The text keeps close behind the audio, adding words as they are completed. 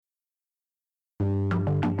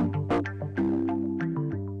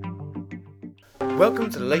Welcome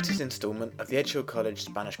to the latest instalment of the Edgehill College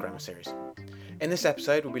Spanish Grammar Series. In this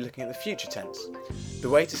episode we'll be looking at the future tense, the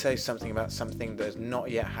way to say something about something that has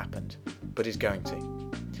not yet happened, but is going to.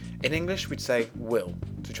 In English we'd say will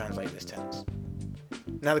to translate this tense.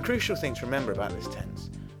 Now the crucial thing to remember about this tense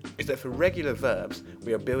is that for regular verbs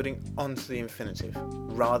we are building onto the infinitive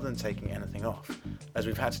rather than taking anything off, as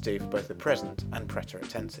we've had to do for both the present and preterite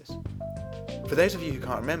tenses. For those of you who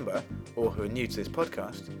can't remember, or who are new to this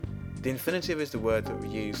podcast, the infinitive is the word that we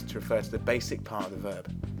use to refer to the basic part of the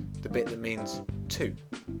verb, the bit that means to,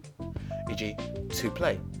 e.g. to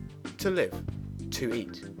play, to live, to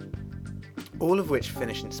eat. All of which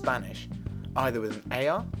finish in Spanish either with an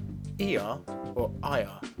AR, ER or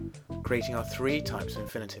IR, creating our three types of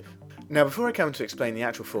infinitive. Now before I come to explain the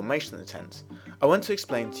actual formation of the tense, I want to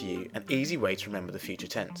explain to you an easy way to remember the future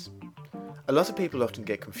tense. A lot of people often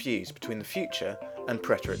get confused between the future and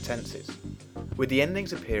preterite tenses, with the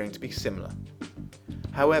endings appearing to be similar.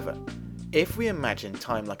 However, if we imagine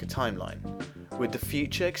time like a timeline, with the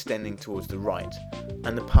future extending towards the right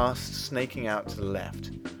and the past snaking out to the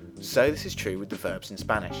left, so this is true with the verbs in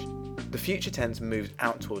Spanish. The future tense moves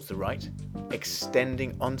out towards the right,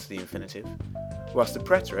 extending onto the infinitive, whilst the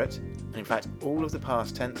preterite, and in fact all of the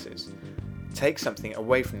past tenses, take something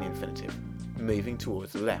away from the infinitive, moving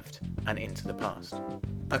towards the left and into the past.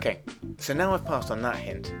 Okay, so now I've passed on that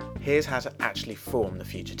hint, here's how to actually form the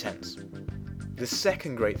future tense. The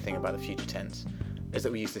second great thing about the future tense is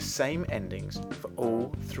that we use the same endings for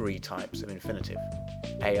all three types of infinitive,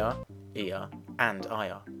 AR, ER and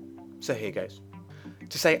IR. So here goes.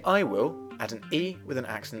 To say I will, add an E with an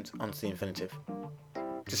accent onto the infinitive.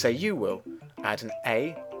 To say you will, add an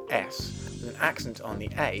AS with an accent on the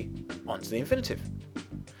A onto the infinitive.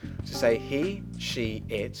 To say he, she,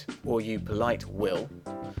 it, or you polite will,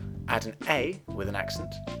 add an A with an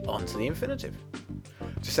accent onto the infinitive.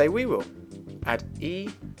 To say we will, add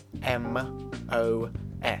EMOS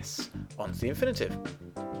onto the infinitive.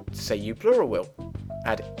 To say you plural will,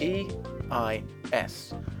 add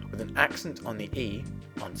EIS with an accent on the E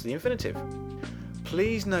onto the infinitive.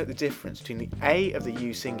 Please note the difference between the A of the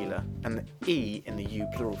you singular and the E in the you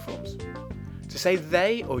plural forms. To say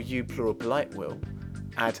they or you plural polite will,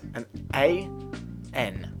 add an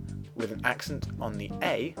AN with an accent on the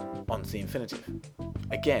A onto the infinitive.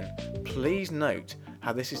 Again, please note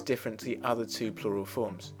how this is different to the other two plural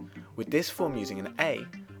forms, with this form using an A,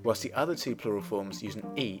 whilst the other two plural forms use an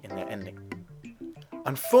E in their ending.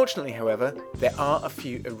 Unfortunately, however, there are a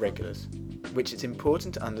few irregulars, which it's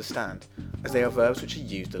important to understand, as they are verbs which are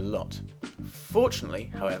used a lot.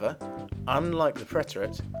 Fortunately, however, unlike the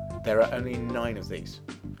preterite, there are only 9 of these,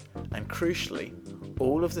 and crucially,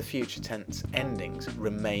 all of the future tense endings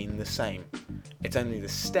remain the same. It's only the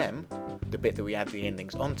stem, the bit that we add the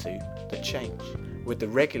endings onto, that change. With the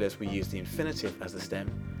regulars we use the infinitive as the stem,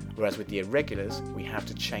 whereas with the irregulars we have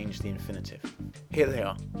to change the infinitive. Here they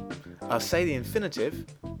are. I'll say the infinitive,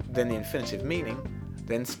 then the infinitive meaning,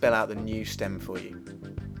 then spell out the new stem for you.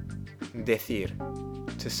 Decir,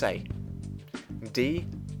 to say.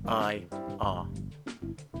 D-I-R.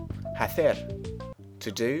 Hacer,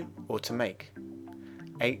 to do or to make.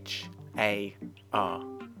 H-A-R.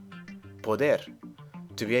 Poder,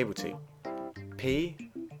 to be able to.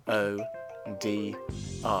 P-O-D-R.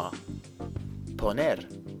 Poner,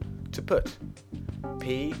 to put.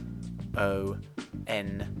 P-O-N-D-R.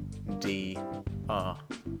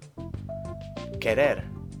 Querer,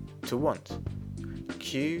 to want.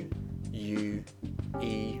 Q-U-E-R-R.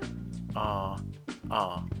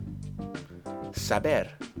 Saber,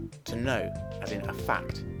 to know, as in a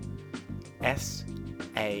fact. S-A-B-R.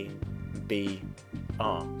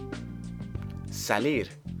 Salir,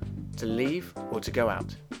 to leave or to go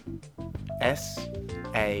out.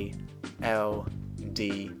 S-A-L-D-R.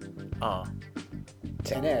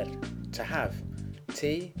 Tener, to have.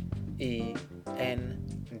 T-E-N-D-R.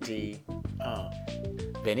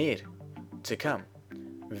 Venir, to come.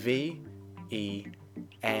 V-E-N-D-R.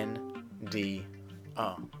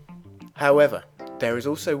 However, there is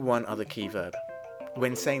also one other key verb.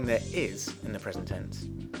 When saying there is in the present tense,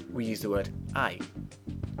 we use the word hay.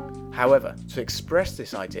 However, to express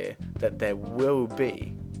this idea that there will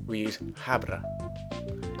be, we use habrá.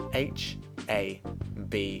 H-A-B-R-A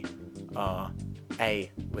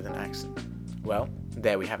with an accent. Well,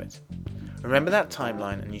 there we have it. Remember that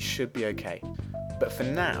timeline and you should be okay. But for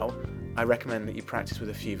now, I recommend that you practice with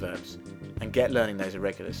a few verbs and get learning those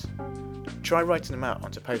irregulars. Try writing them out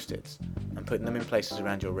onto post-its and putting them in places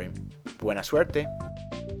around your room. Buena suerte!